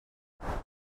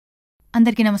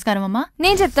అందరికీ నమస్కారం అమ్మా.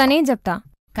 నేను చెప్తా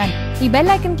కానీ ఈ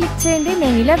బెల్ ఐకాన్ క్లిక్ చేయండి.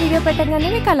 నేను ఇలా వీడియో పెట్టగానే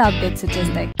మీకు అలా అప్డేట్స్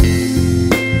వచ్చేస్తాయి.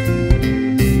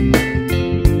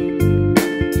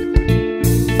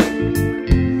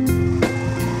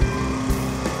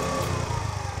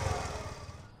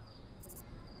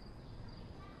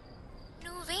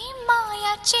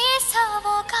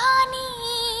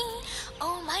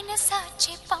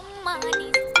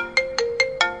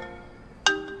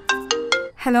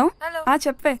 హలో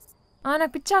చెప్పే.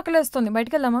 నాకు పిచ్చి ఆకలేస్తుంది,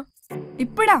 బయటికి వెళ్దామా?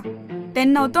 ఇప్పుడా?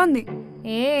 10 అవుతోంది.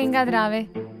 ఏం కాదు, రావే.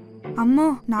 అమ్మో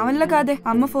నా వల్ల కాదే,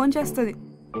 అమ్మ ఫోన్ చేస్తుంది.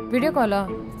 వీడియో కాలా?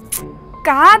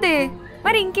 కాదే.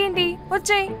 మరి ఇంకేంటి,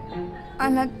 వచ్చేయ్.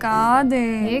 అలా కాదే.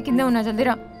 కింద ఉన్నా,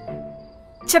 జల్దీరా.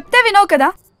 చెప్తే వినవు కదా,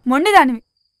 మొండిదానివి.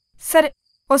 సరే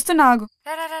వస్తున్నా, ఆగు.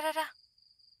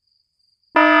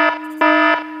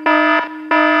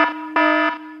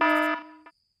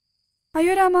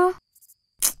 అయ్యో రామా.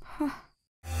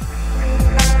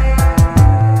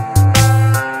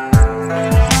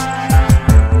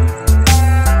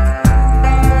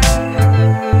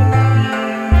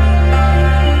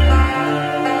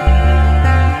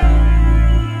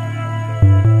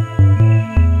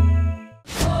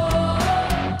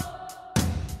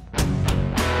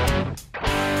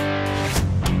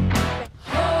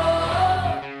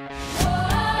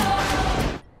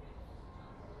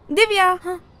 దివ్య,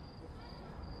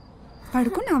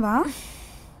 పడుకున్నావా?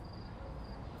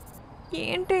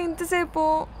 ఏంటి ఇంతసేపు?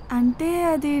 అంటే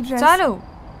అది చాలు,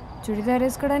 చుడిదార్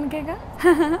వేసుకోవడానికేగా.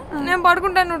 నేను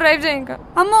పడుకుంటాను, నువ్వు డ్రైవ్ చేయి. ఇంకా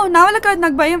అమ్మో నా వల్ల కాదు,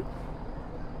 నాకు భయం.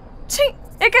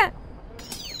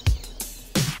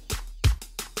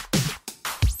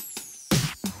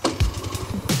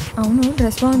 అవును,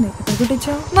 డ్రెస్ బాగుంది. ఎక్కడ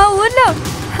కుట్టించావు? మా ఊర్లో.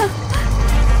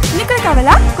 నీకు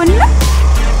కావాలా? కొన్నా.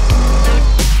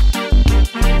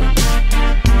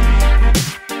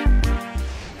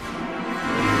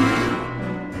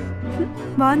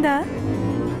 బాగుందా?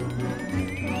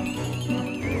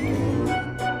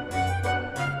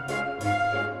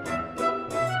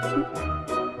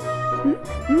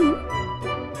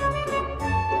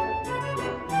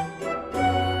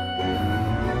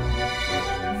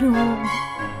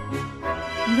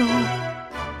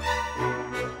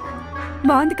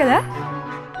 బాగుంది కదా?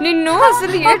 నిన్ను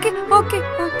అసలు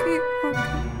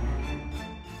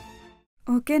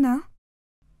ఓకేనా?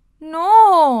 నో.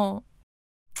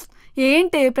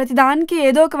 ఏంటి ప్రతిదానికి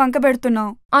ఏదో ఒక వంక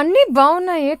పెడుతున్నావు? అన్నీ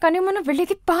బాగున్నాయే, కానీ మనం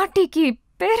వెళ్ళేది పార్టీకి,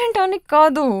 పేరెంట్ అని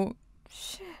కాదు.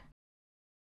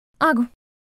 ఆగు,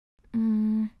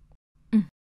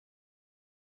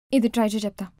 ఇది ట్రై చేసి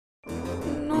చెప్తా.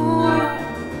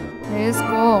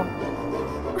 వేసుకో.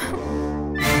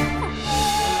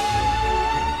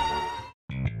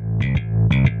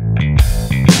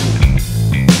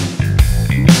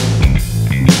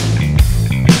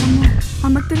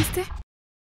 అమ్మకు తెలిస్తే?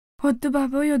 వద్దు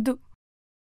బాబోయ్, వద్దు.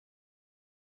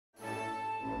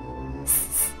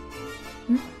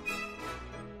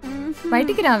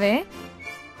 బయటికి రావే.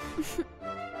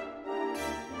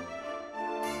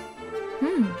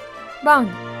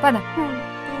 బాగుంది, పద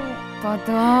పద.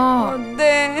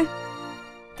 వద్దే.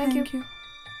 Thank you.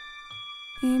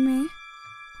 ఏమే,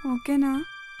 ఓకేనా?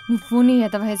 నువ్వు నీ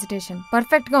ఎదవ హెసిటేషన్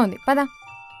పర్ఫెక్ట్గా ఉంది, పద.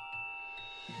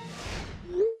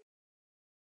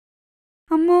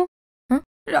 అమ్మో,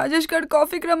 రాజేష్ గారు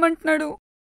కాఫీకి రమ్మంటున్నాడు.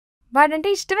 వాడంటే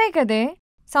ఇష్టమే కదే,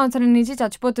 సంవత్సరం నుంచి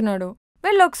చచ్చిపోతున్నాడు.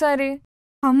 వెళ్ళు ఒకసారి.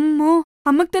 అమ్మో,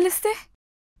 అమ్మకు తెలిస్తే?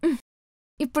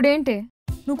 ఇప్పుడేంటి,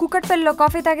 నువ్వు కుక్కట్పల్లిలో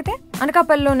కాఫీ తాగితే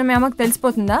అనకాపల్లిలో ఉన్న మీ అమ్మకు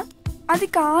తెలిసిపోతుందా? అది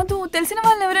కాదు, తెలిసిన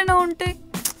వాళ్ళు ఎవరైనా ఉంటే.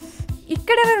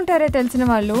 ఇక్కడెవరుంటారే తెలిసిన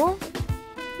వాళ్ళు?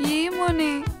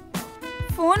 ఏమోనే,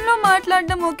 ఫోన్లో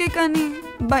మాట్లాడడం ఓకే, కానీ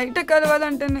బయట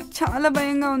కలవాలంటేనే చాలా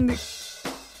భయంగా ఉంది.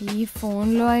 ఈ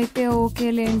ఫోన్లో అయితే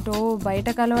ఓకేలేంటో, బయట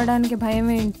కలవడానికి భయం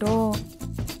ఏంటో,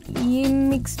 ఈ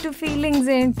మిక్స్డ్ ఫీలింగ్స్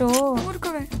ఏంటో.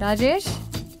 ఊరుకోవే రాజేష్,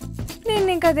 నేను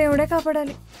ఇంకా దేవుడే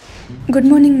కాపాడాలి. Good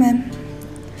morning ma'am.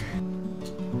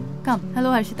 Come. Hello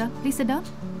Harshitha. Please sit down.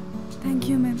 Thank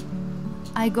you ma'am.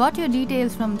 I got your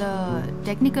details from the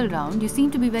technical round. You seem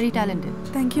to be very talented.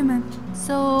 Thank you ma'am.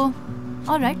 So,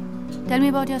 all right. Tell me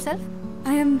about yourself.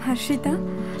 I am Harshitha.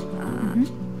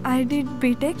 I did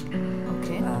BTech.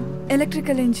 Okay.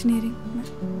 Electrical engineering.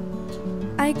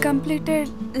 I completed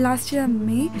last year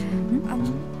May.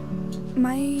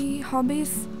 My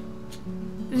hobbies: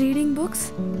 reading books,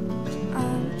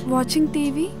 watching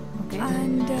TV,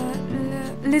 and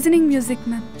listening music,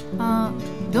 ma'am.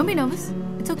 Don't be nervous.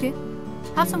 It's okay.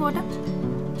 Have some water.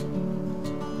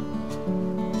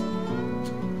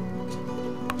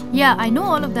 Yeah, I know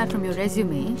all of that from your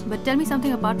resume, but tell me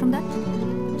something apart from that.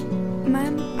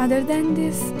 Ma'am, other than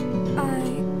this,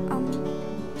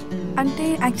 ante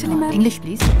actually ma'am, English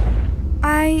please.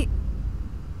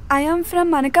 I am from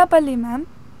Anakapalli ma'am.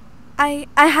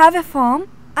 I have a farm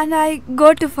and I go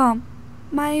to farm.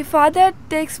 My father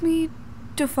takes me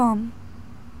to farm.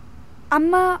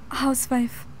 Amma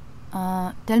housewife.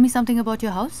 Tell me something about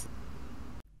your house.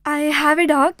 I have a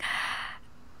dog.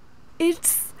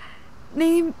 It's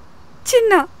named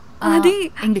Chinna. Adi.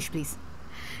 English please.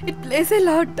 It plays a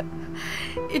lot.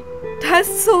 It has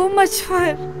so much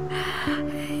fun.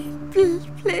 It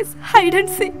plays hide and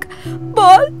seek,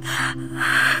 ball.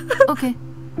 Okay.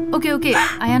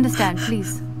 I understand.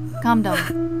 Please, calm down.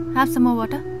 Have some more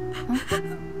water. Huh?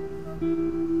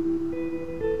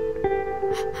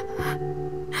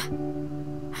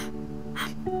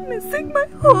 Missing my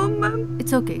home, ma'am.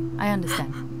 It's okay. I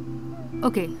understand.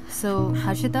 Okay, so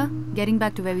Harshitha, getting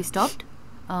back to where we stopped.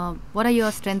 What are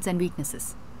your strengths and weaknesses?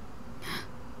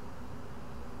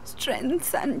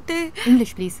 Strengths ante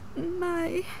English please.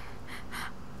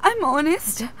 I'm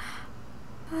honest. Okay.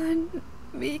 And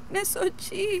weakness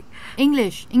వచ్చి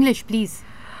English please.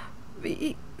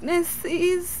 weakness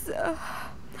is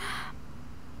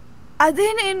అదే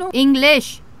నేను English.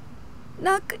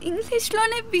 నాకు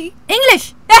ఇంగ్లీష్లోనే English.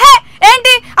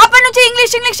 ఏంటి అప్పటి నుంచి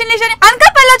English అని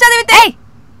అనకాపల్లిలో చదివితే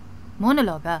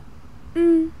మోనోలాగా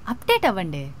అప్డేట్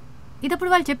అవ్వండి. ఇది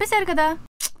అప్పుడు వాళ్ళు చెప్పేశారు కదా,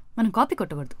 మనం కాపీ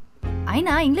కొట్టకూడదు.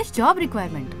 అయినా ఇంగ్లీష్ జాబ్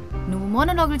రిక్వైర్మెంట్. నువ్వు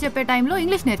మోనోలాగులు చెప్పే టైంలో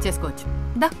ఇంగ్లీష్ నేర్చేసుకోవచ్చు.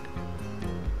 దా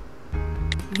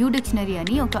యూ డిక్షనరీ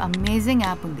అని ఒక అమేజింగ్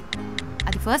యాప్ ఉంది,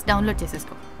 అది ఫస్ట్ డౌన్లోడ్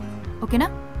చేసేసుకో. ఓకేనా?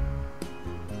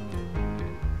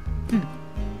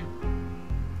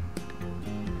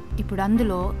 ఇప్పుడు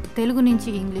అందులో తెలుగు నుంచి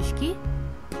ఇంగ్లీష్కి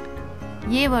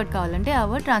ఏ వర్డ్ కావాలంటే ఆ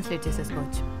వర్డ్ ట్రాన్స్లేట్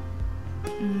చేసేసుకోవచ్చు.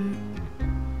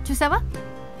 చూసావా?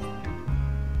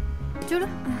 చూడు,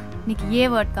 నీకు ఏ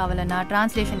వర్డ్ కావాలన్నా,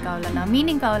 ట్రాన్స్లేషన్ కావాలన్నా,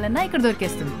 మీనింగ్ కావాలన్నా ఇక్కడ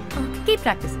దొరికేస్తుంది. Keep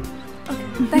practice.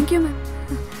 Thank you ma'am.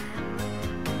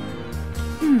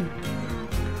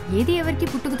 ఏది ఎవరికి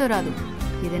పుట్టుకతో రాదు.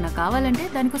 ఏదైనా కావాలంటే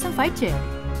దానికోసం ఫైట్ చేయాలి.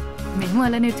 మేము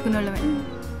అలా నేర్చుకున్న వాళ్ళమే.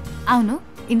 అవును,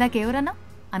 ఇందాక ఎవరన్నా?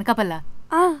 అనకాపల్లా?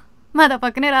 మాదా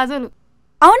పక్కనే రాజోలు.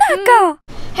 అవునా అక్క?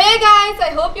 Hey guys,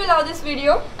 I hope you love this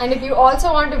video, and if you also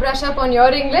want to brush up on your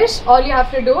English, all you have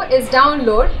to do is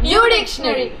download Edikcs.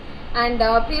 And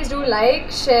please do like,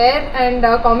 share and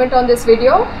comment on this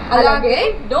video. Alage,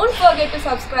 don't forget to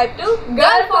subscribe to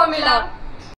Girl Formula.